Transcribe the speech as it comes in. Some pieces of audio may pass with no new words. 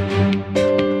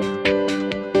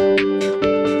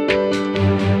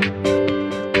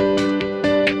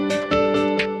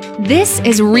This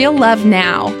is Real Love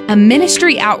Now, a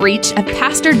ministry outreach of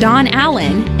Pastor Don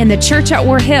Allen in the church at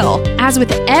War Hill. As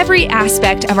with every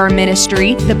aspect of our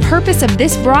ministry, the purpose of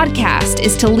this broadcast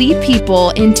is to lead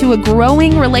people into a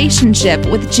growing relationship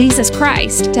with Jesus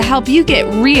Christ to help you get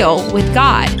real with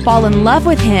God, fall in love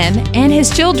with Him and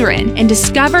His children, and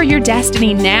discover your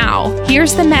destiny now.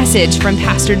 Here's the message from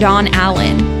Pastor Don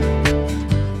Allen.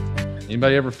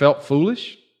 Anybody ever felt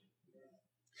foolish?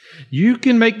 You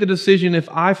can make the decision if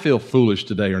I feel foolish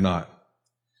today or not.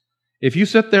 If you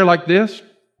sit there like this,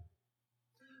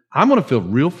 I'm going to feel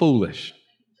real foolish.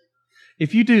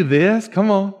 If you do this, come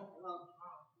on.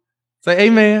 Say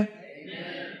amen.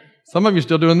 Amen. Some of you are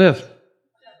still doing this.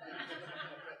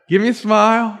 Give me a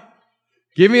smile.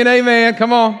 Give me an amen.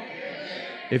 Come on. Amen.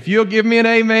 If you'll give me an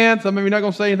amen, some of you are not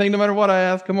going to say anything no matter what I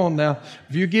ask. Come on now.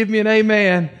 If you give me an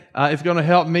amen, it's going to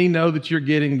help me know that you're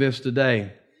getting this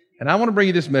today. And I want to bring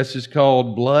you this message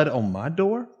called Blood on My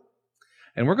Door.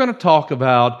 And we're going to talk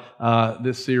about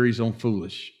this series on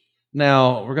foolish.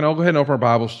 Now, we're going to go ahead and open our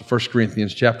Bibles to 1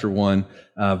 Corinthians chapter 1,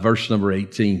 verse number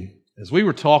 18. As we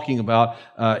were talking about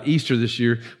Easter this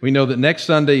year, we know that next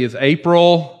Sunday is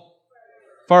April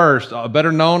 1st,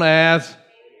 better known as...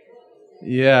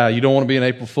 Yeah, you don't want to be an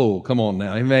April Fool. Come on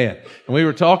now. Amen. And we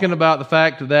were talking about the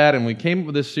fact of that, and we came up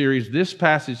with this series. This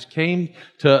passage came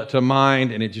to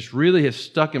mind, and it just really has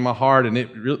stuck in my heart, and it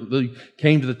really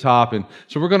came to the top. And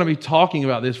so we're going to be talking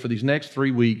about this for these next 3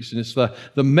 weeks. And it's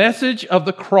the message of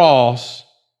the cross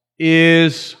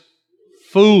is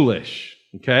foolish.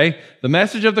 Okay? The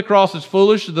message of the cross is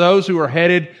foolish to those who are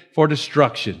headed for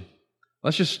destruction.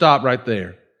 Let's just stop right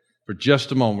there for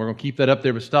just a moment. We're going to keep that up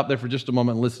there, but stop there for just a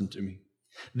moment and listen to me.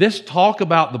 This talk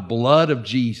about the blood of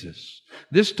Jesus,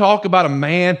 this talk about a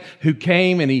man who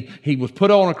came and he was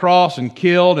put on a cross and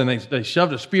killed, and they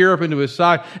shoved a spear up into his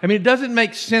side. I mean, it doesn't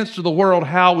make sense to the world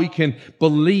how we can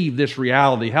believe this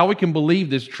reality, how we can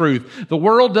believe this truth. The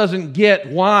world doesn't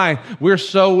get why we're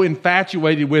so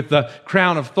infatuated with the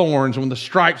crown of thorns and the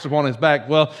stripes upon his back.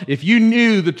 Well, if you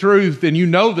knew the truth and you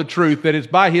know the truth that it's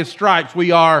by his stripes we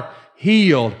are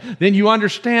healed, then you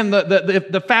understand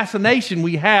the fascination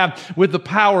we have with the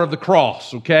power of the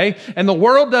cross, okay? And the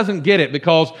world doesn't get it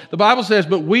because the Bible says,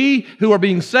 but we who are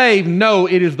being saved know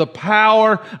it is the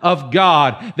power of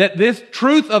God. That this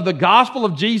truth of the gospel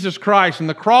of Jesus Christ and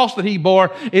the cross that He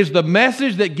bore is the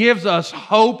message that gives us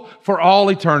hope for all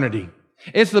eternity.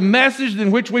 It's the message in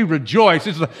which we rejoice.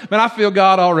 I feel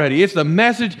God already. It's the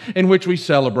message in which we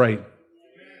celebrate.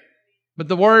 But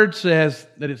the Word says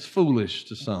that it's foolish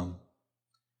to some.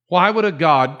 Why would a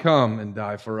God come and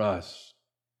die for us?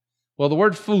 Well, the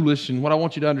word foolish, and what I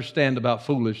want you to understand about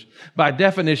foolish, by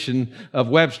definition of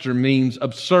Webster, means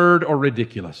absurd or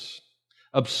ridiculous.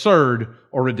 Absurd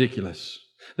or ridiculous.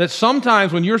 That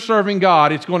sometimes when you're serving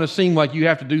God, it's going to seem like you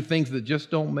have to do things that just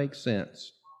don't make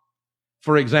sense.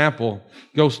 For example,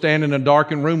 go stand in a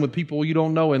darkened room with people you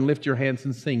don't know and lift your hands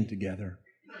and sing together.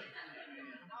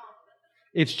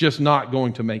 It's just not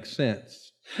going to make sense.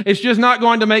 It's just not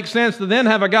going to make sense to then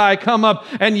have a guy come up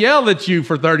and yell at you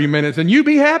for 30 minutes and you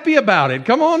be happy about it.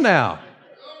 Come on now.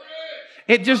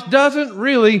 It just doesn't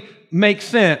really make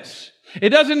sense. It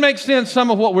doesn't make sense some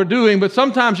of what we're doing, but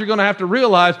sometimes you're going to have to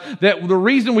realize that the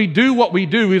reason we do what we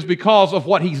do is because of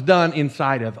what He's done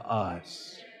inside of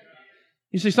us.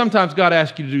 You see, sometimes God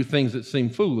asks you to do things that seem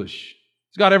foolish.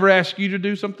 Has God ever asked you to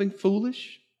do something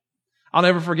foolish? I'll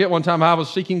never forget one time I was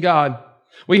seeking God.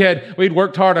 We'd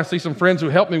worked hard. I see some friends who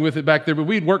helped me with it back there, but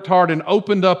we'd worked hard and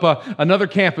opened up another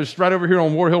campus right over here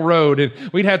on War Hill Road. And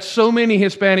we'd had so many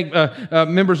Hispanic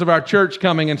members of our church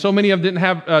coming, and so many of them didn't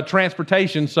have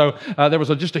transportation. So there was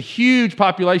just a huge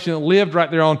population that lived right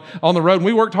there on the road. And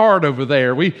we worked hard over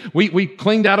there. We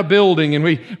cleaned out a building, and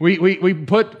we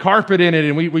put carpet in it,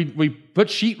 and we put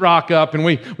sheetrock up, and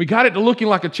we got it to looking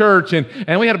like a church,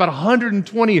 and we had about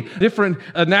 120 different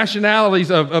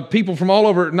nationalities of people from all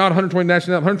over, not 120 nationalities,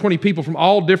 120 people from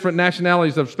all different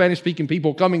nationalities of Spanish-speaking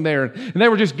people coming there, and they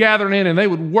were just gathering in, and they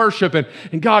would worship,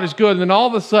 and God is good. And then all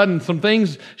of a sudden, some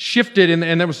things shifted,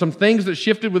 and there were some things that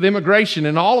shifted with immigration,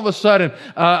 and all of a sudden,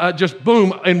 just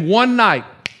boom, in one night,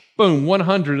 boom,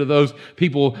 100 of those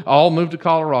people all moved to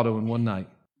Colorado in one night.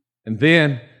 And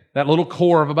then that little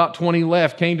core of about 20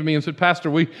 left came to me and said, Pastor,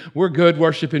 we're good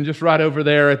worshiping just right over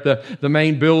there at the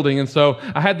main building. And so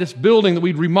I had this building that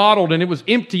we'd remodeled, and it was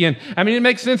empty. And I mean, it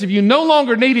makes sense. If you no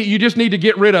longer need it, you just need to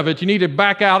get rid of it. You need to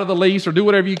back out of the lease or do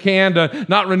whatever you can to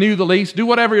not renew the lease. Do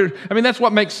whatever. I mean, that's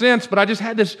what makes sense. But I just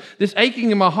had this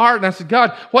aching in my heart. And I said,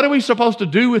 God, what are we supposed to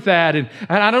do with that? And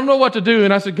I don't know what to do.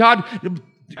 And I said, God,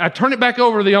 I turned it back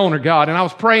over to the owner, God. And I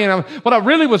was praying. What I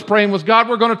really was praying was, God,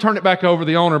 we're going to turn it back over to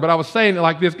the owner. But I was saying it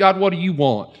like this, God, what do you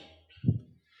want?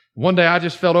 One day I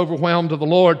just felt overwhelmed of the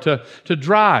Lord to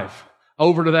drive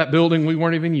over to that building we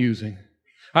weren't even using.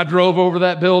 I drove over to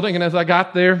that building, and as I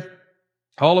got there,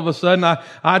 all of a sudden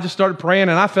I just started praying,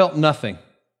 and I felt nothing.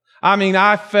 I mean,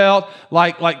 I felt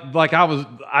like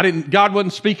God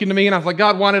wasn't speaking to me, and I was like,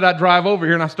 God, why did I drive over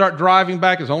here? And I start driving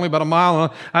back. It's only about a mile,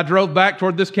 and I drove back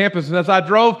toward this campus, and as I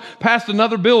drove past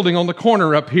another building on the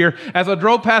corner up here, as I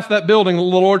drove past that building, the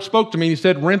Lord spoke to me, and He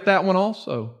said, rent that one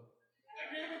also.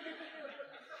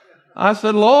 I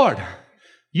said, Lord,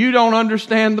 you don't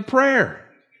understand the prayer.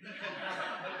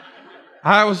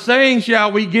 I was saying,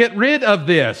 shall we get rid of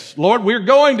this? Lord, we're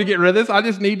going to get rid of this. I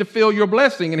just need to feel your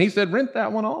blessing. And He said, rent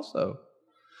that one also.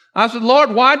 I said,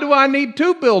 Lord, why do I need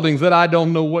 2 buildings that I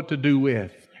don't know what to do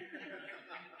with?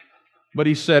 But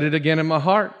He said it again in my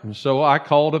heart. And so I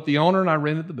called up the owner and I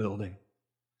rented the building.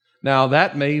 Now,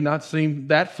 that may not seem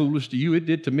that foolish to you. It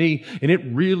did to me. And it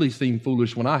really seemed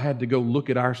foolish when I had to go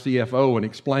look at our CFO and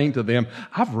explain to them,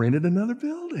 I've rented another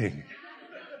building.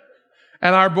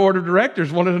 And our board of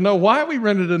directors wanted to know why we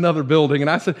rented another building. And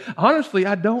I said, honestly,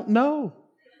 I don't know.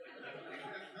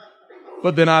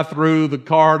 But then I threw the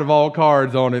card of all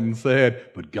cards on it and said,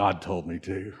 but God told me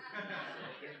to.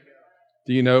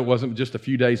 Do you know, it wasn't just a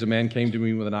few days, a man came to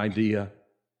me with an idea.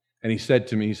 And he said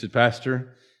to me, he said,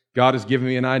 Pastor, God has given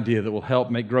me an idea that will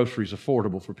help make groceries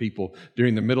affordable for people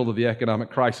during the middle of the economic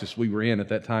crisis we were in at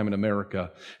that time in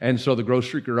America. And so the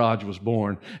Grocery Garage was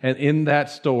born. And in that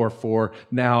store for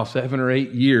now 7 or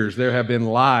 8 years, there have been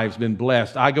lives been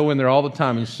blessed. I go in there all the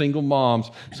time, and single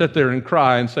moms sit there and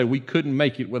cry and say, we couldn't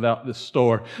make it without this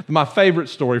store. My favorite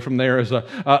story from there is a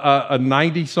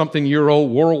 90-something-year-old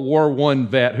World War I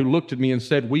vet who looked at me and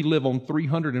said, we live on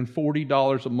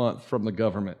 $340 a month from the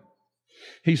government.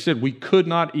 He said, we could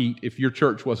not eat if your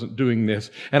church wasn't doing this.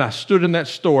 And I stood in that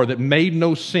store that made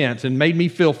no sense and made me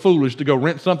feel foolish to go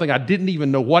rent something I didn't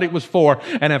even know what it was for,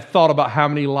 and have thought about how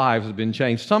many lives have been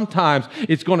changed. Sometimes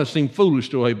it's going to seem foolish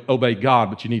to obey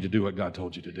God, but you need to do what God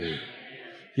told you to do.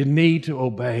 You need to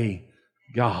obey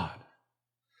God.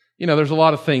 You know, there's a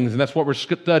lot of things, and that's what we're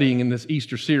studying in this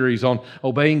Easter series on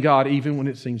obeying God even when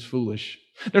it seems foolish.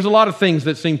 There's a lot of things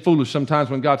that seem foolish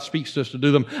sometimes when God speaks to us to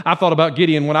do them. I thought about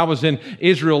Gideon. When I was in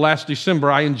Israel last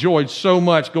December, I enjoyed so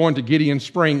much going to Gideon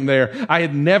Spring there. I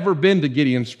had never been to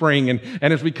Gideon Spring. And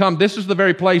as we come, this is the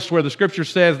very place where the Scripture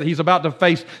says that he's about to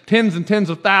face tens and tens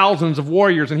of thousands of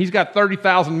warriors, and he's got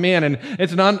 30,000 men, and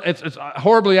it's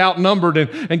horribly outnumbered.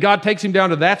 And God takes him down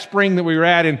to that spring that we were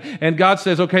at, and God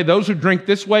says, okay, those who drink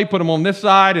this way, put them on this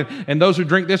side, and those who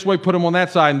drink this way, put them on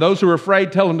that side, and those who are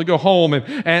afraid, tell them to go home.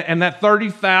 And that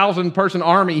 30,000 person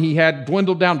army he had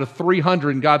dwindled down to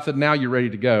 300, and God said, now you're ready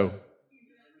to go.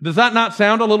 Does that not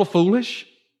sound a little foolish?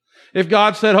 If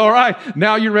God said, all right,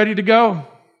 now you're ready to go.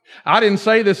 I didn't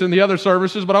say this in the other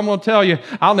services, but I'm going to tell you,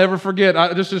 I'll never forget.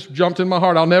 This just jumped in my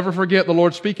heart. I'll never forget the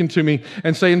Lord speaking to me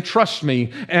and saying, trust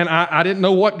me. And I didn't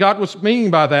know what God was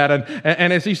meaning by that.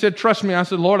 And as He said, trust me, I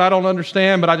said, Lord, I don't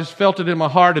understand, but I just felt it in my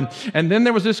heart. And then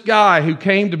there was this guy who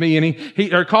came to me, and he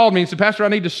called me and said, Pastor, I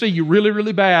need to see you really,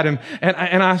 really bad. And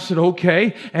I said,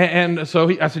 okay. And so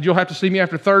I said, you'll have to see me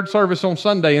after third service on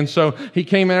Sunday. And so he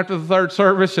came in after the third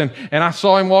service, and I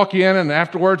saw him walk in, and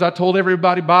afterwards I told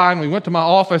everybody bye, and we went to my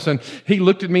office. And he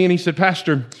looked at me and he said,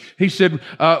 Pastor, he said,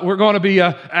 we're going to be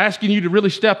asking you to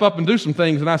really step up and do some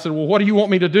things. And I said, well, what do you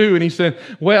want me to do? And he said,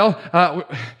 well,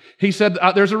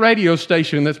 there's a radio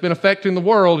station that's been affecting the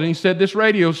world. And he said, this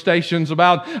radio station's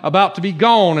about to be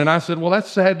gone. And I said, well, that's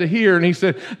sad to hear. And he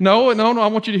said, no, I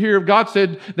want you to hear. God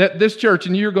said that this church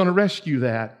and you're going to rescue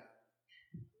that.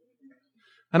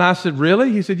 And I said,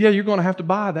 really? He said, yeah, you're going to have to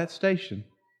buy that station.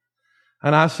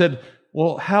 And I said,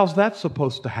 well, how's that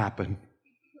supposed to happen?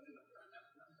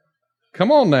 Come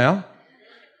on now.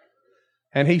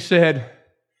 And he said,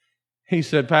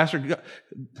 Pastor,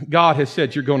 God has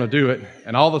said you're going to do it.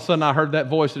 And all of a sudden I heard that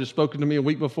voice that had spoken to me a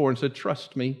week before and said,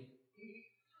 trust me.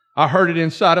 I heard it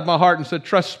inside of my heart and said,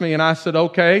 trust me. And I said,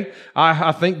 okay,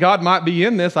 I think God might be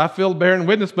in this. I feel bearing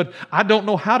witness, but I don't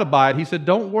know how to buy it. He said,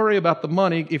 don't worry about the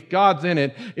money. If God's in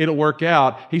it, it'll work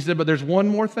out. He said, but there's one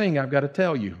more thing I've got to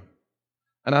tell you.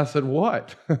 And I said,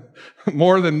 what?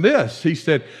 More than this? He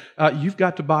said, you've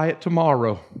got to buy it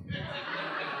tomorrow.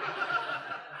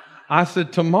 I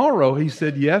said, tomorrow? He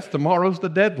said, yes, tomorrow's the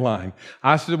deadline.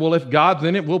 I said, well, if God's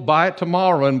in it, we'll buy it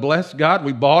tomorrow. And bless God,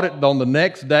 we bought it on the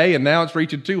next day, and now it's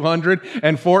reaching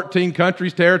 214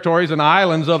 countries, territories, and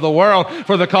islands of the world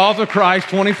for the cause of Christ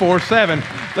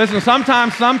 24/7. Listen,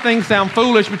 sometimes some things sound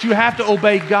foolish, but you have to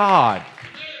obey God.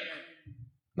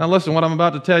 Now listen, what I'm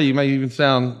about to tell you may even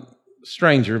sound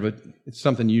stranger, but it's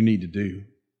something you need to do.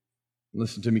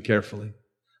 Listen to me carefully.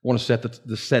 I want to set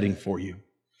the setting for you.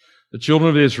 The children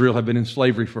of Israel have been in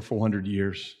slavery for 400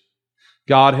 years.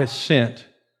 God has sent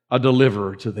a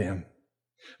deliverer to them.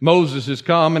 Moses has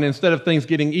come, and instead of things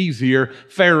getting easier,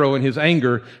 Pharaoh in his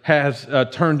anger has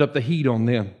turned up the heat on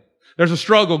them. There's a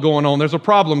struggle going on. There's a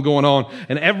problem going on.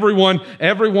 And everyone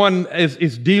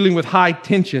is dealing with high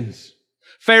tensions.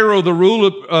 Pharaoh, the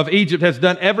ruler of Egypt, has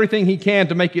done everything he can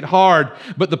to make it hard,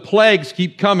 but the plagues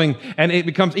keep coming, and it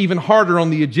becomes even harder on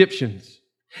the Egyptians.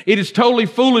 It is totally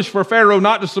foolish for Pharaoh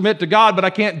not to submit to God, but I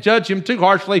can't judge him too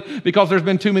harshly because there's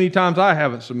been too many times I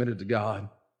haven't submitted to God.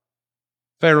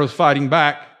 Pharaoh's fighting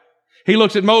back. He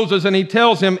looks at Moses and he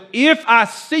tells him, if I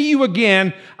see you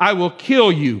again, I will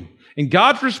kill you. And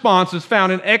God's response is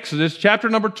found in Exodus chapter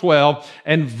number 12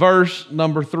 and verse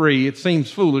number 3. It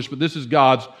seems foolish, but this is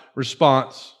God's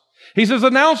response. He says,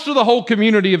 announce to the whole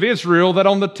community of Israel that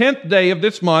on the 10th day of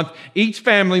this month, each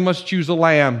family must choose a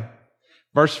lamb.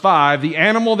 Verse 5, the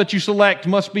animal that you select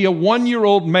must be a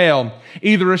 1-year-old male,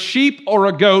 either a sheep or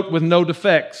a goat with no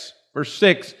defects. Verse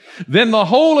 6, then the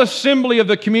whole assembly of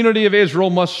the community of Israel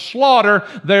must slaughter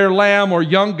their lamb or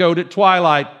young goat at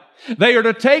twilight. They are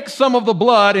to take some of the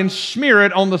blood and smear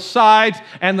it on the sides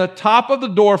and the top of the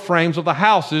door frames of the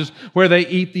houses where they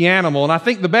eat the animal. And I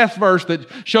think the best verse that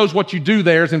shows what you do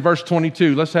there is in verse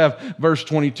 22. Let's have verse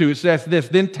 22. It says this,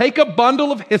 then take a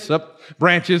bundle of hyssop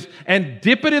branches and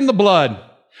dip it in the blood.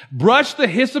 Brush the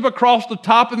hyssop across the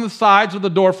top and the sides of the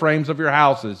door frames of your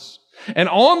houses. And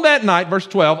on that night, verse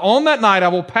 12, on that night I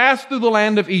will pass through the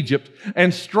land of Egypt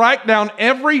and strike down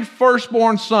every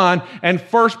firstborn son and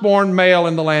firstborn male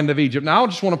in the land of Egypt. Now I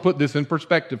just want to put this in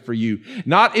perspective for you.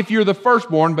 Not if you're the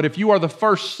firstborn, but if you are the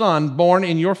first son born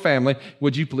in your family,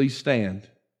 would you please stand?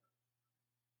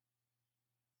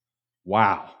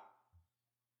 Wow.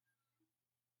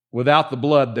 Without the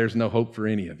blood, there's no hope for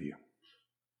any of you.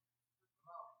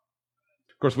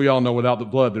 Of course, we all know without the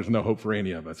blood, there's no hope for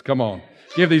any of us. Come on.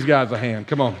 Give these guys a hand.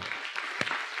 Come on.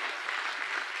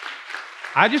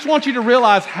 I just want you to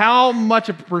realize how much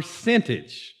of a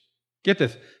percentage, get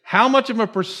this, how much of a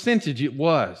percentage it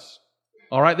was.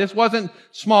 All right, this wasn't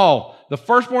small. The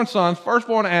firstborn sons,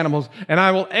 firstborn animals, and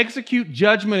I will execute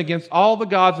judgment against all the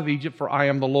gods of Egypt, for I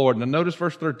am the Lord. Now notice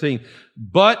verse 13.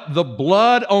 But the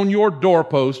blood on your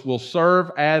doorpost will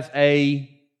serve as a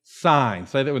sign.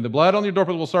 Say that, when the blood on your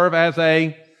doorpost will serve as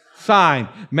a sign,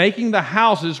 making the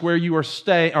houses where you are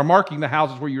staying, or marking the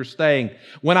houses where you're staying.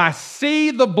 When I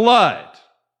see the blood,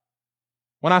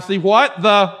 when I see what?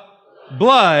 The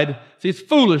blood. See, it's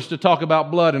foolish to talk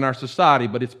about blood in our society,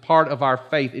 but it's part of our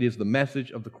faith. It is the message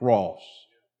of the cross.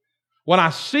 When I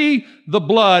see the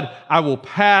blood, I will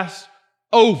pass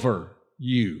over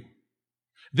you.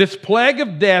 This plague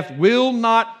of death will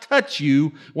not touch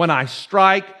you when I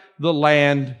strike the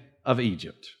land of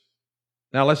Egypt.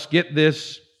 Now let's get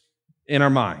this in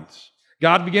our minds.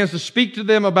 God begins to speak to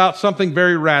them about something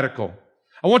very radical.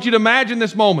 I want you to imagine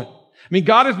this moment. I mean,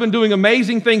 God has been doing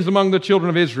amazing things among the children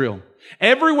of Israel.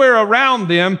 Everywhere around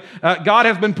them, God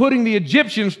has been putting the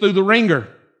Egyptians through the ringer.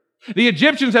 The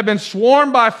Egyptians have been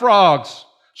swarmed by frogs,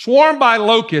 swarmed by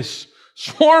locusts,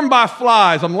 swarmed by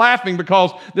flies. I'm laughing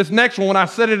because this next one, when I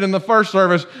said it in the first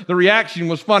service, the reaction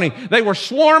was funny. They were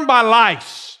swarmed by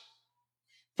lice.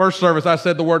 First service, I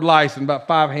said the word lice, and about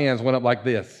 5 hands went up like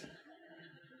this.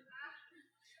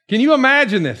 Can you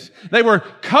imagine this? They were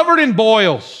covered in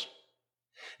boils.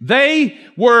 They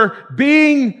were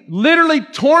being literally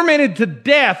tormented to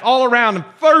death all around them,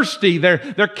 thirsty. Their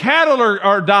cattle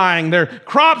are dying. Their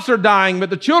crops are dying.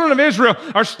 But the children of Israel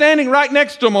are standing right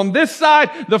next to them. On this side,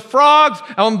 the frogs.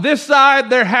 On this side,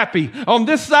 they're happy. On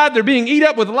this side, they're being eaten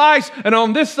up with lice. And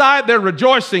on this side, they're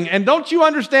rejoicing. And don't you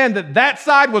understand that that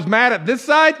side was mad at this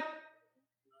side?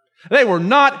 They were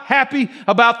not happy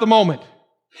about the moment.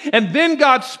 And then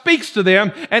God speaks to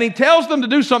them, and He tells them to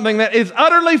do something that is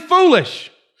utterly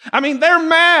foolish. I mean, they're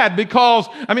mad because,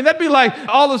 that'd be like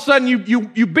all of a sudden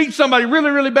you beat somebody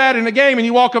really, really bad in a game and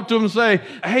you walk up to them and say,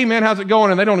 hey man, how's it going?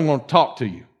 And they don't even want to talk to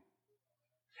you.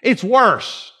 It's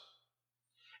worse.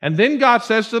 And then God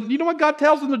says to them, you know what God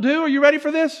tells them to do? Are you ready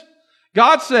for this?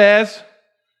 God says,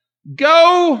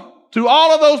 go to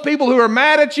all of those people who are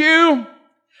mad at you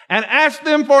and ask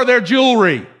them for their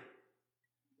jewelry.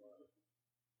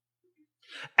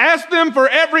 Ask them for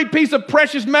every piece of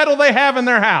precious metal they have in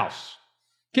their house.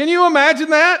 Can you imagine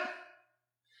that?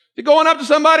 You're going up to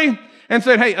somebody and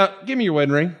saying, hey, give me your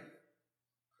wedding ring.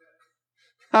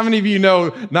 How many of you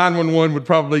know 911 would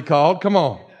probably call? Come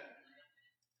on.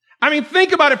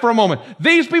 Think about it for a moment.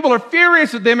 These people are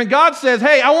furious at them, and God says,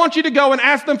 hey, I want you to go and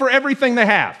ask them for everything they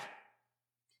have.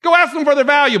 Go ask them for their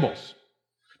valuables.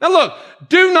 Now look,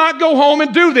 do not go home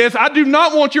and do this. I do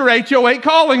not want your HOA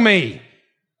calling me.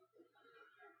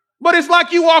 But it's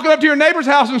like you walking up to your neighbor's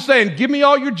house and saying, give me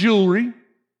all your jewelry.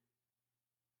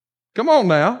 Come on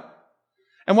now.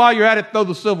 And while you're at it, throw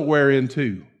the silverware in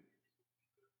too.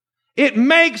 It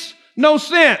makes no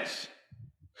sense.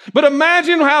 But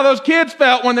imagine how those kids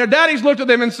felt when their daddies looked at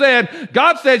them and said,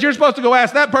 God says you're supposed to go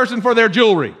ask that person for their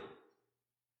jewelry.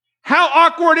 How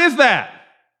awkward is that?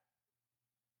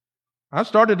 I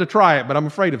started to try it, but I'm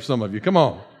afraid of some of you. Come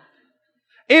on.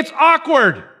 It's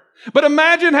awkward. But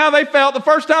imagine how they felt the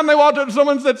first time they walked up to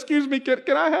someone and said, excuse me,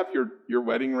 can I have your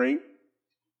wedding ring?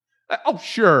 Oh,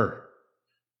 sure.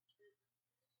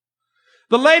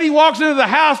 The lady walks into the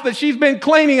house that she's been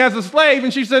cleaning as a slave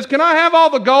and she says, can I have all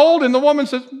the gold? And the woman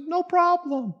says, no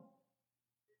problem.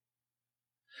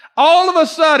 All of a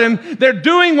sudden, they're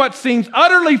doing what seems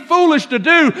utterly foolish to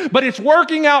do, but it's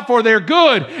working out for their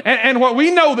good. And what we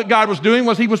know that God was doing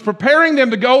was He was preparing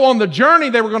them to go on the journey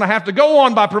they were going to have to go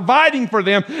on by providing for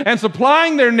them and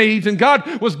supplying their needs. And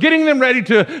God was getting them ready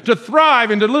to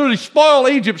thrive and to literally spoil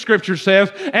Egypt, Scripture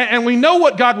says. And we know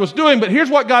what God was doing, but here's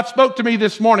what God spoke to me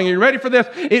this morning. Are you ready for this?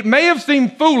 It may have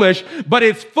seemed foolish, but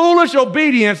it's foolish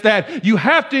obedience that you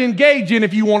have to engage in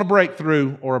if you want to break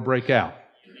through or a breakout.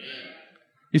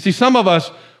 You see, some of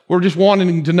us, we're just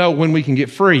wanting to know when we can get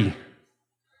free.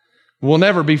 We'll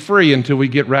never be free until we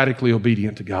get radically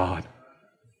obedient to God.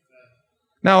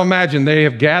 Now imagine they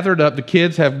have gathered up, the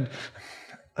kids have,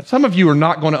 some of you are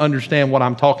not going to understand what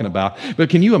I'm talking about, but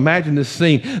can you imagine this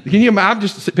scene? I'm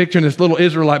just picturing this little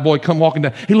Israelite boy come walking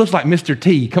down. He looks like Mr.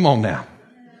 T. Come on now.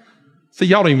 See,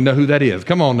 y'all don't even know who that is.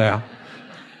 Come on now.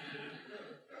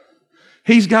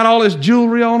 He's got all his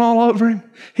jewelry on all over him.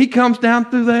 He comes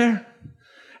down through there.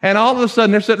 And all of a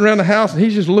sudden, they're sitting around the house, and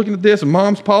he's just looking at this, and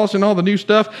mom's polishing all the new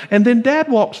stuff, and then dad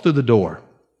walks through the door.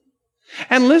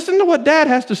 And listen to what dad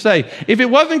has to say. If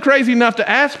it wasn't crazy enough to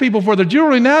ask people for their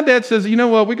jewelry, now dad says, you know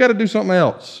what, we got to do something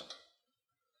else.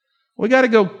 We got to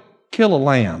go kill a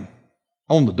lamb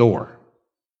on the door.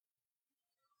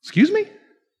 Excuse me?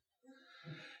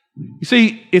 You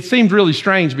see, it seemed really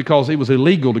strange because it was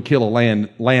illegal to kill a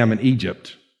lamb in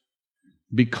Egypt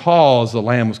because the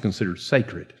lamb was considered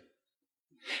sacred.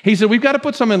 He said, we've got to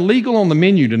put something legal on the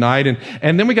menu tonight,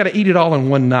 and then we got to eat it all in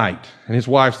one night. And his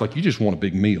wife's like, you just want a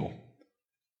big meal.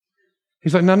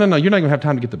 He's like, no, you're not going to have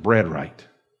time to get the bread right.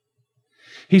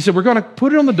 He said, we're going to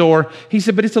put it on the door. He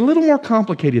said, but it's a little more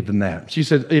complicated than that. She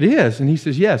said, it is. And he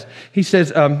says, yes. He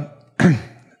says,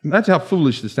 that's how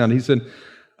foolish this sounded. He said,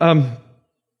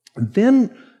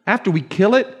 then after we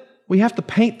kill it, we have to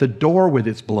paint the door with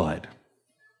its blood.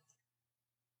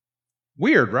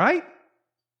 Weird, right?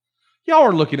 Y'all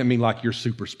are looking at me like you're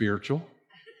super spiritual.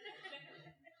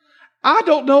 I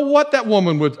don't know what that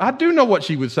woman would, I do know what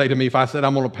she would say to me if I said,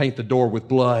 I'm going to paint the door with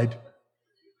blood.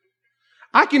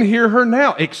 I can hear her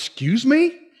now. Excuse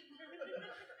me?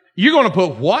 You're going to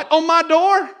put what on my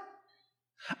door?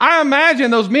 I imagine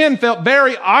those men felt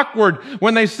very awkward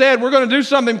when they said, we're going to do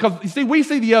something, because, you see, we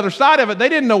see the other side of it. They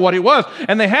didn't know what it was,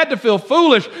 and they had to feel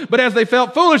foolish. But as they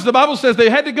felt foolish, the Bible says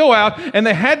they had to go out and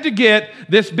they had to get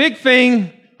this big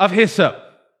thing of hyssop.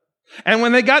 And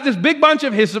when they got this big bunch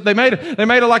of hyssop, they made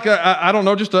it like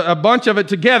just a bunch of it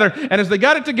together. And as they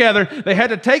got it together, they had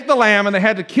to take the lamb and they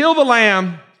had to kill the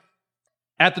lamb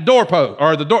at the doorpost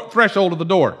or the threshold of the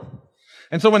door.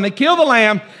 And so when they kill the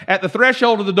lamb at the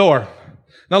threshold of the door,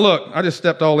 now look, I just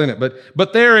stepped all in it,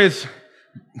 but there's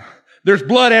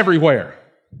blood everywhere.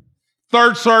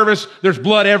 Third service, there's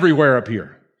blood everywhere up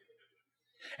here.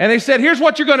 And they said, here's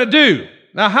what you're going to do.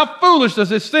 Now, how foolish does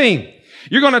this seem?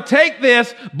 You're going to take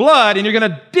this blood and you're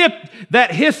going to dip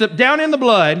that hyssop down in the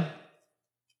blood.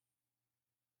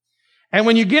 And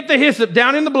when you get the hyssop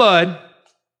down in the blood,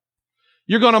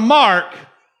 you're going to mark,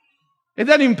 it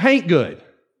doesn't even paint good,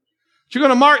 but you're going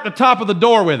to mark the top of the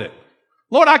door with it.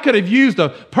 Lord, I could have used a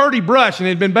purdy brush and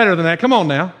it'd been better than that. Come on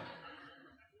now.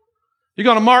 You're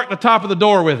going to mark the top of the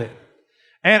door with it.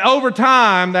 And over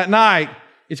time that night,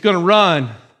 it's going to run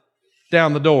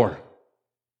down the door.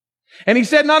 And he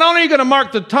said, not only are you going to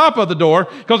mark the top of the door,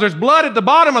 because there's blood at the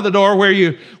bottom of the door where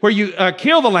you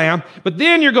kill the lamb, but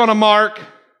then you're going to mark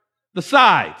the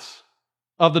sides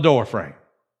of the door frame.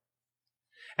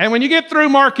 And when you get through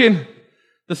marking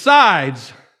the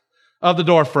sides of the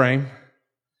door frame,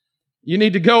 you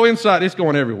need to go inside. It's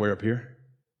going everywhere up here.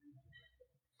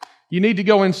 You need to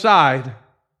go inside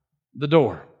the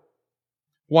door.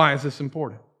 Why is this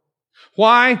important?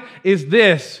 Why is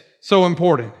this so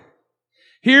important?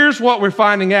 Here's what we're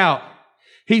finding out.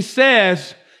 He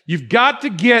says, you've got to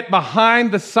get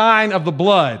behind the sign of the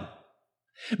blood.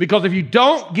 Because if you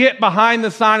don't get behind the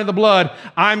sign of the blood,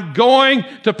 I'm going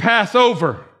to pass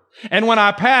over. And when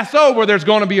I pass over, there's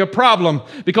going to be a problem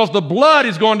because the blood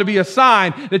is going to be a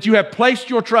sign that you have placed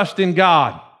your trust in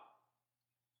God.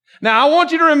 Now, I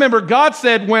want you to remember, God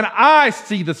said, when I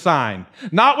see the sign,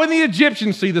 not when the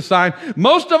Egyptians see the sign.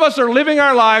 Most of us are living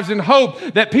our lives in hope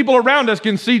that people around us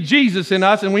can see Jesus in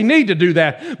us, and we need to do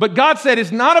that. But God said,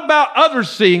 it's not about others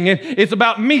seeing it, it's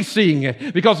about me seeing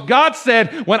it. Because God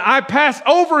said, when I pass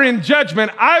over in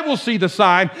judgment, I will see the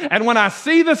sign. And when I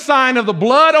see the sign of the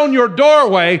blood on your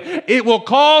doorway, it will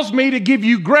cause me to give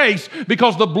you grace,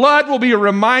 because the blood will be a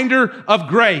reminder of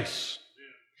grace.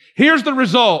 Here's the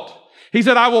result. He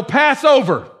said, I will pass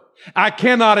over. I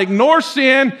cannot ignore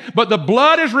sin, but the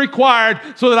blood is required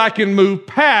so that I can move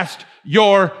past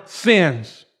your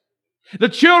sins. The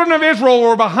children of Israel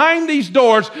were behind these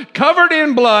doors, covered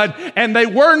in blood, and they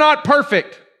were not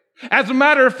perfect. As a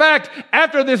matter of fact,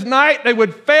 after this night, they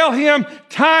would fail him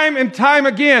time and time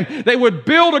again. They would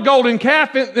build a golden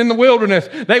calf in the wilderness.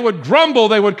 They would grumble.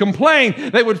 They would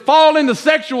complain. They would fall into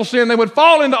sexual sin. They would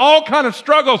fall into all kinds of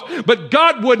struggles. But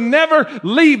God would never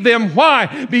leave them.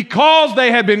 Why? Because they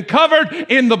had been covered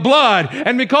in the blood.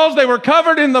 And because they were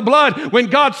covered in the blood, when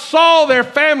God saw their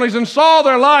families and saw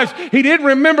their lives, He didn't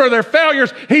remember their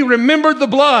failures. He remembered the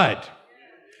blood.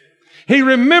 He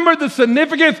remembered the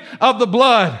significance of the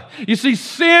blood. You see,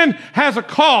 sin has a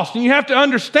cost, and you have to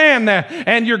understand that.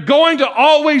 And you're going to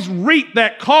always reap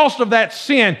that cost of that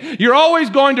sin. You're always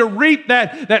going to reap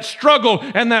that struggle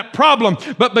and that problem.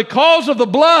 But because of the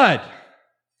blood.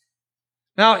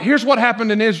 Now, here's what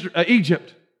happened in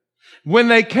Egypt. When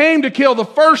they came to kill the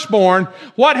firstborn,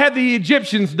 what had the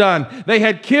Egyptians done? They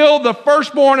had killed the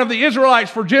firstborn of the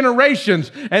Israelites for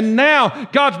generations. And now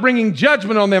God's bringing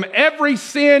judgment on them. Every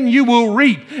sin you will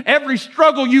reap, every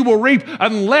struggle you will reap,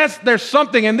 unless there's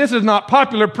something, and this is not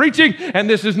popular preaching, and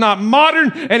this is not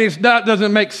modern, and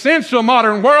doesn't make sense to a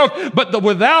modern world, but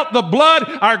without the blood,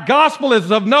 our gospel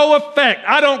is of no effect.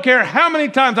 I don't care how many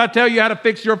times I tell you how to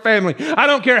fix your family. I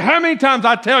don't care how many times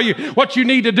I tell you what you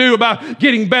need to do about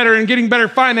getting better and getting better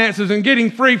finances and getting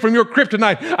free from your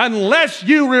kryptonite. Unless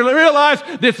you realize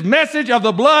this message of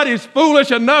the blood is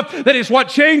foolish enough that it's what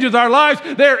changes our lives,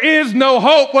 there is no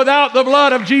hope without the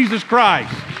blood of Jesus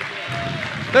Christ.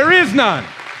 There is none.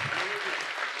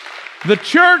 The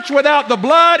church without the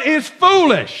blood is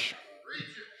foolish.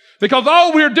 Because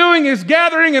all we're doing is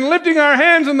gathering and lifting our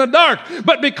hands in the dark.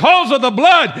 But because of the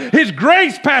blood, His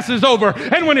grace passes over.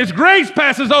 And when His grace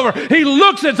passes over, He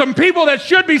looks at some people that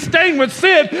should be stained with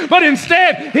sin, but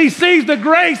instead He sees the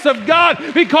grace of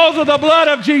God because of the blood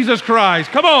of Jesus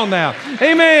Christ. Come on now.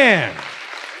 Amen.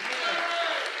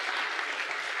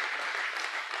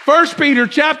 1 Peter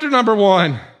chapter number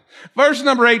 1. Verse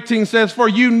number 18 says, for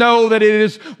you know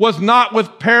that was not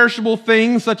with perishable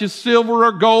things such as silver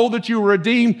or gold that you were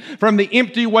redeemed from the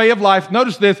empty way of life.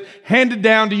 Notice this, handed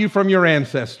down to you from your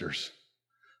ancestors.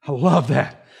 I love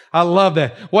that. I love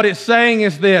that. What it's saying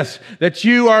is this, that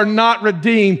you are not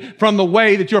redeemed from the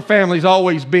way that your family's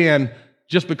always been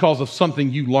just because of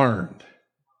something you learned.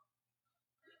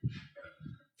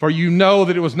 For you know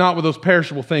that it was not with those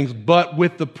perishable things, but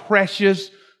with the precious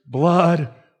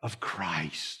blood of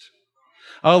Christ.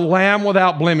 A lamb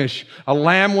without blemish, a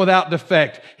lamb without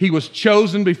defect. He was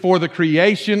chosen before the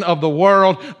creation of the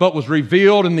world, but was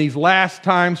revealed in these last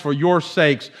times for your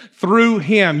sakes. Through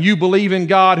Him, you believe in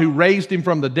God who raised Him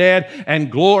from the dead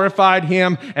and glorified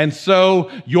Him, and so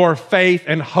your faith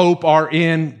and hope are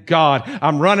in God.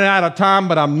 I'm running out of time,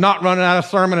 but I'm not running out of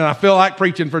sermon, and I feel like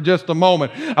preaching for just a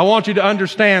moment. I want you to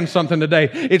understand something today.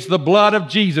 It's the blood of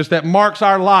Jesus that marks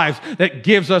our lives, that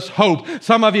gives us hope.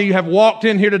 Some of you have walked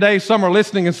in here today, some are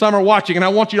listening and some are watching, and I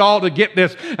want you all to get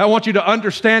this. I want you to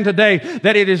understand today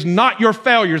that it is not your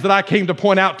failures that I came to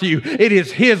point out to you. It is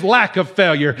His lack of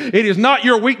failure. It is not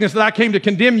your weakness that I came to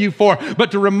condemn you for,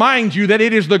 but to remind you that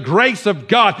it is the grace of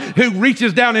God who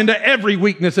reaches down into every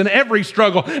weakness and every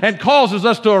struggle and causes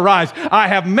us to arise. I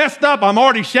have messed up. I'm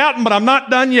already shouting, but I'm not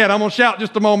done yet. I'm going to shout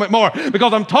just a moment more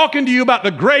because I'm talking to you about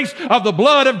the grace of the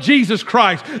blood of Jesus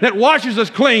Christ that washes us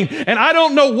clean. And I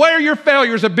don't know where your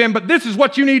failures have been, but this is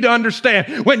what you need to understand.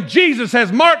 When Jesus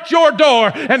has marked your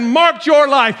door and marked your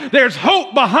life, there's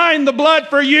hope behind the blood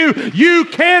for you. You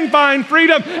can find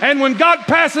freedom. And when God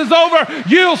passes over,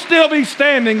 you'll still be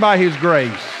standing by His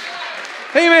grace.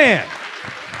 Amen.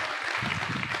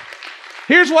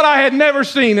 Here's what I had never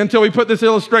seen until we put this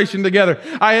illustration together.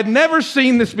 I had never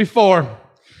seen this before.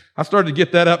 I started to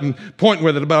get that up and point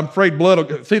with it, but I'm afraid blood will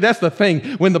go. See, that's the thing.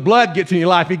 When the blood gets in your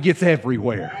life, it gets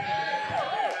everywhere.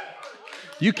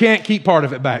 You can't keep part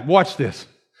of it back. Watch this.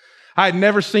 I had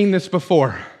never seen this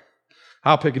before.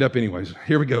 I'll pick it up anyways.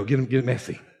 Here we go. Get it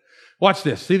messy. Watch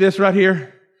this. See this right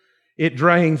here? It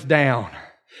drains down.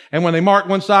 And when they marked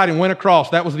one side and went across,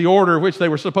 that was the order in which they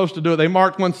were supposed to do it. They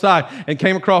marked one side and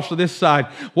came across to this side.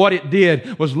 What it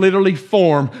did was literally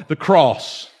form the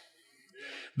cross.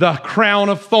 The crown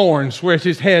of thorns, where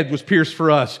his head was pierced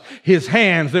for us, his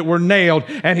hands that were nailed,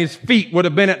 and his feet would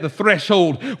have been at the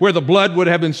threshold where the blood would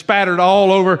have been spattered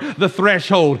all over the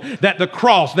threshold. That the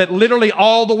cross, that literally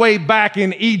all the way back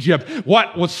in Egypt,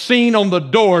 what was seen on the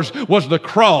doors was the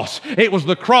cross. It was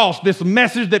the cross, this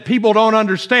message that people don't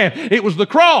understand. It was the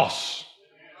cross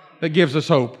that gives us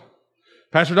hope.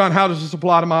 Pastor Don, how does this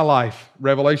apply to my life?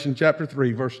 Revelation chapter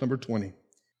 3, verse number 20.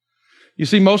 You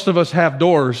see, most of us have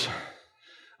doors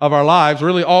of our lives.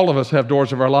 Really, all of us have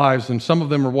doors of our lives, and some of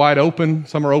them are wide open,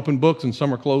 some are open books, and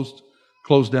some are closed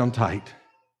down tight.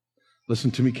 Listen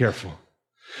to me careful.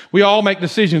 We all make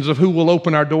decisions of who will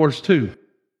open our doors to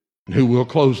and who we'll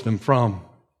close them from.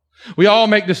 We all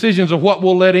make decisions of what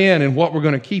we'll let in and what we're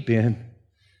going to keep in,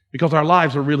 because our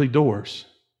lives are really doors.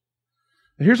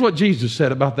 And here's what Jesus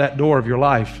said about that door of your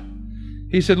life.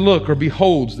 He said, look, or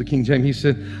beholds, the King James, he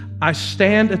said, I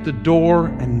stand at the door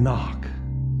and knock.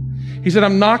 He said,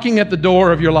 I'm knocking at the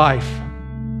door of your life.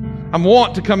 I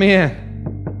want to come in.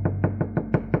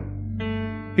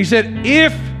 He said,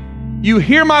 if you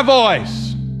hear my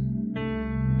voice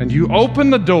and you open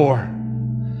the door,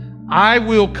 I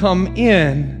will come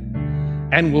in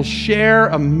and we'll share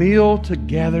a meal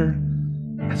together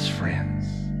as friends.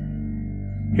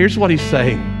 Here's what he's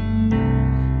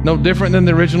saying. No different than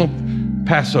the original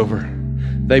Passover.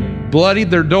 They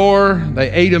bloodied their door. They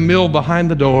ate a meal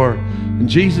behind the door. And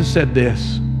Jesus said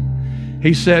this.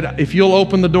 He said, if you'll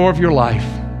open the door of your life,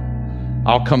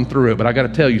 I'll come through it. But I got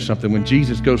to tell you something. When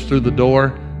Jesus goes through the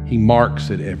door, he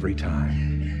marks it every time.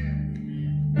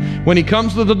 When he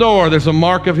comes to the door, there's a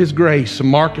mark of his grace, a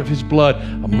mark of his blood,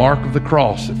 a mark of the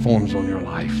cross that forms on your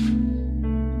life.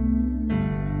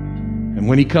 And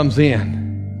when he comes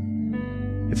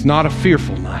in, it's not a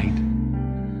fearful night,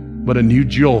 but a new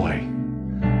joy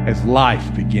as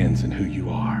life begins in who you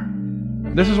are.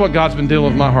 This is what God's been dealing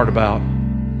with my heart about.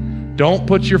 Don't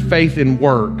put your faith in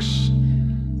works.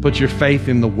 Put your faith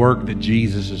in the work that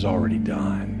Jesus has already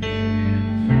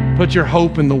done. Put your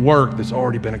hope in the work that's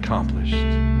already been accomplished.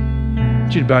 I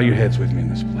want you to bow your heads with me in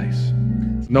this place.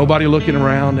 Nobody looking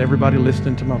around, everybody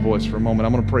listening to my voice for a moment.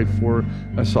 I'm going to pray for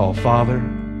us all. Father,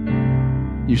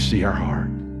 you see our heart.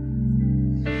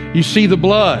 You see the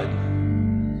blood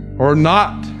or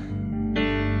not.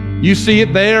 You see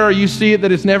it there, or you see it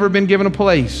that it's never been given a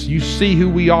place. You see who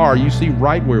we are. You see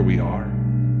right where we are.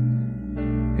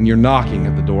 And you're knocking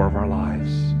at the door of our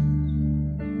lives.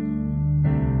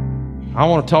 I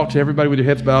want to talk to everybody with your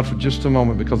heads bowed for just a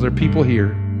moment, because there are people here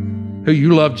who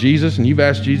you love Jesus and you've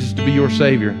asked Jesus to be your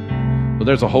Savior. But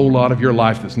there's a whole lot of your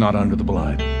life that's not under the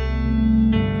blood.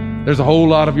 There's a whole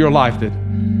lot of your life that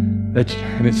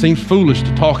and it seems foolish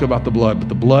to talk about the blood, but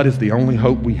the blood is the only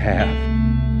hope we have.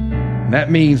 And that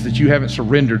means that you haven't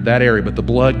surrendered that area, but the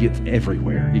blood gets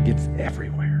everywhere. It gets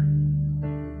everywhere.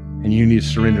 And you need to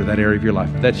surrender that area of your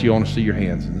life. If that's you, I want to see your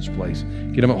hands in this place.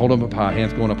 Get them up, hold them up high.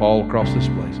 Hands going up all across this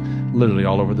place. Literally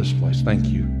all over this place. Thank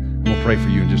you. I'm going to pray for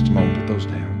you in just a moment. Put those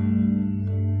down.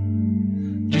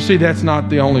 But you see, that's not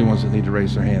the only ones that need to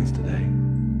raise their hands today.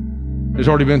 There's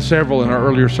already been several in our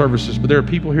earlier services, but there are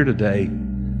people here today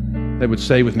that would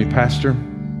say with me, Pastor,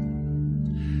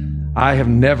 I have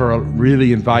never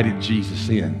really invited Jesus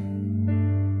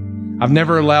in. I've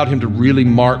never allowed him to really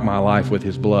mark my life with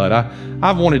his blood.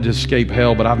 I've wanted to escape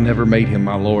hell, but I've never made him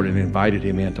my Lord and invited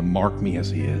him in to mark me as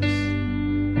he is.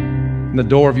 And the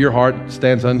door of your heart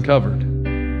stands uncovered,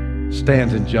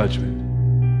 stands in judgment.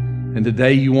 And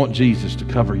today you want Jesus to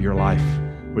cover your life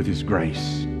with his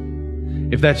grace.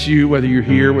 If that's you, whether you're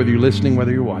here, whether you're listening,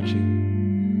 whether you're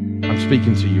watching, I'm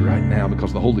speaking to you right now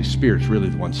because the Holy Spirit's really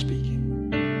the one speaking.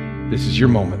 This is your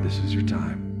moment. This is your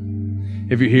time.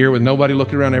 If you're here with nobody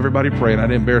looking around, everybody praying, I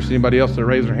didn't embarrass anybody else to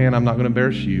raise their hand. I'm not going to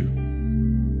embarrass you.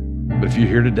 But if you're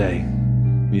here today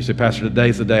and you say, Pastor,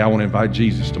 today's the day I want to invite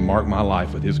Jesus to mark my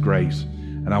life with his grace,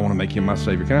 and I want to make him my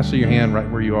Savior. Can I see your hand right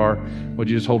where you are? Would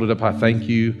you just hold it up high? Thank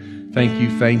you. Thank you.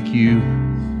 Thank you.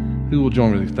 Who will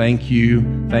join with these? Thank you.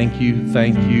 Thank you.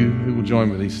 Thank you. Who will join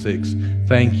with these 6?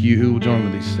 Thank you. Who will join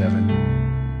with these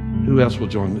 7? Who else will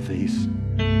join with these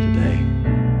today?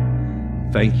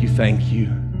 Thank you. Thank you.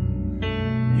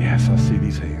 Yes, I see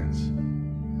these hands.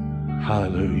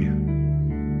 Hallelujah.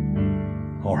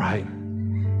 All right. I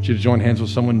want you to join hands with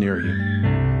someone near you.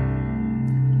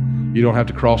 You don't have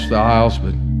to cross the aisles,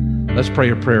 but let's pray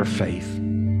a prayer of faith.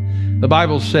 The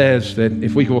Bible says that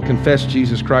if we will confess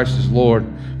Jesus Christ as Lord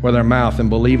with our mouth and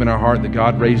believe in our heart that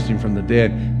God raised him from the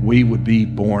dead, we would be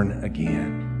born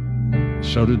again.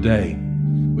 So today,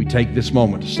 we take this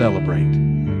moment to celebrate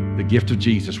the gift of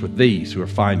Jesus with these who are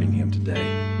finding him today.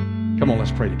 Come on,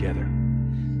 let's pray together.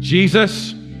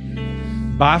 Jesus,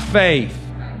 by faith,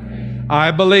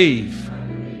 I believe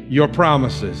your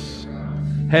promises.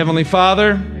 Heavenly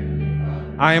Father,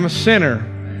 I am a sinner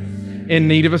in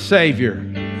need of a Savior.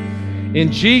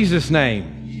 In Jesus'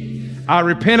 name, I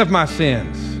repent of my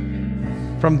sins.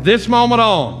 From this moment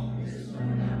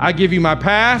on, I give you my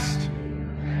past,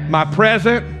 my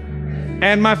present,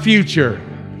 and my future.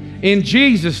 In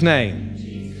Jesus'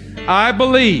 name, I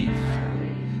believe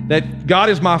that God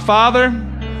is my Father,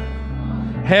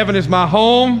 heaven is my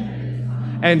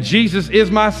home, and Jesus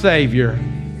is my Savior.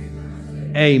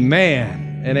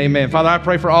 Amen and amen. Father, I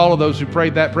pray for all of those who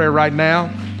prayed that prayer right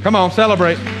now. Come on,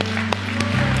 celebrate.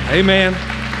 Amen.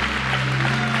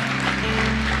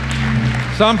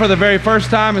 Some for the very first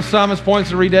time, and some as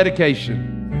points of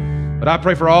rededication. But I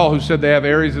pray for all who said they have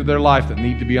areas of their life that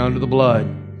need to be under the blood.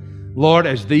 Lord,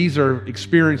 as these are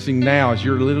experiencing now, as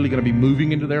you're literally going to be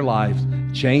moving into their lives,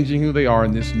 changing who they are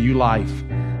in this new life,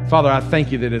 Father, I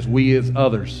thank you that as we as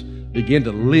others begin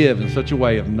to live in such a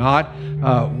way of not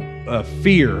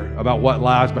fear about what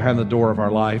lies behind the door of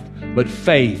our life, but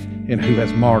faith in who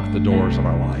has marked the doors of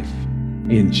our life.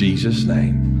 In Jesus'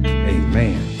 name,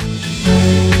 amen.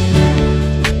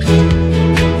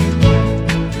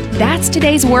 That's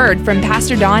today's word from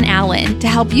Pastor Don Allen to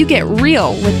help you get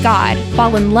real with God,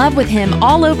 fall in love with Him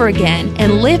all over again,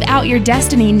 and live out your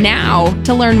destiny now.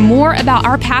 To learn more about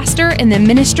our pastor and the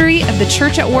ministry of the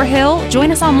Church at War Hill,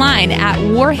 join us online at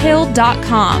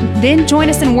warhill.com. Then join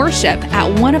us in worship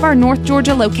at one of our North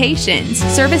Georgia locations.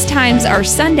 Service times are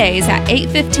Sundays at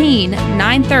 8:15,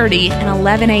 9:30, and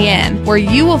 11 a.m., where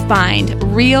you will find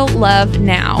real love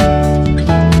now.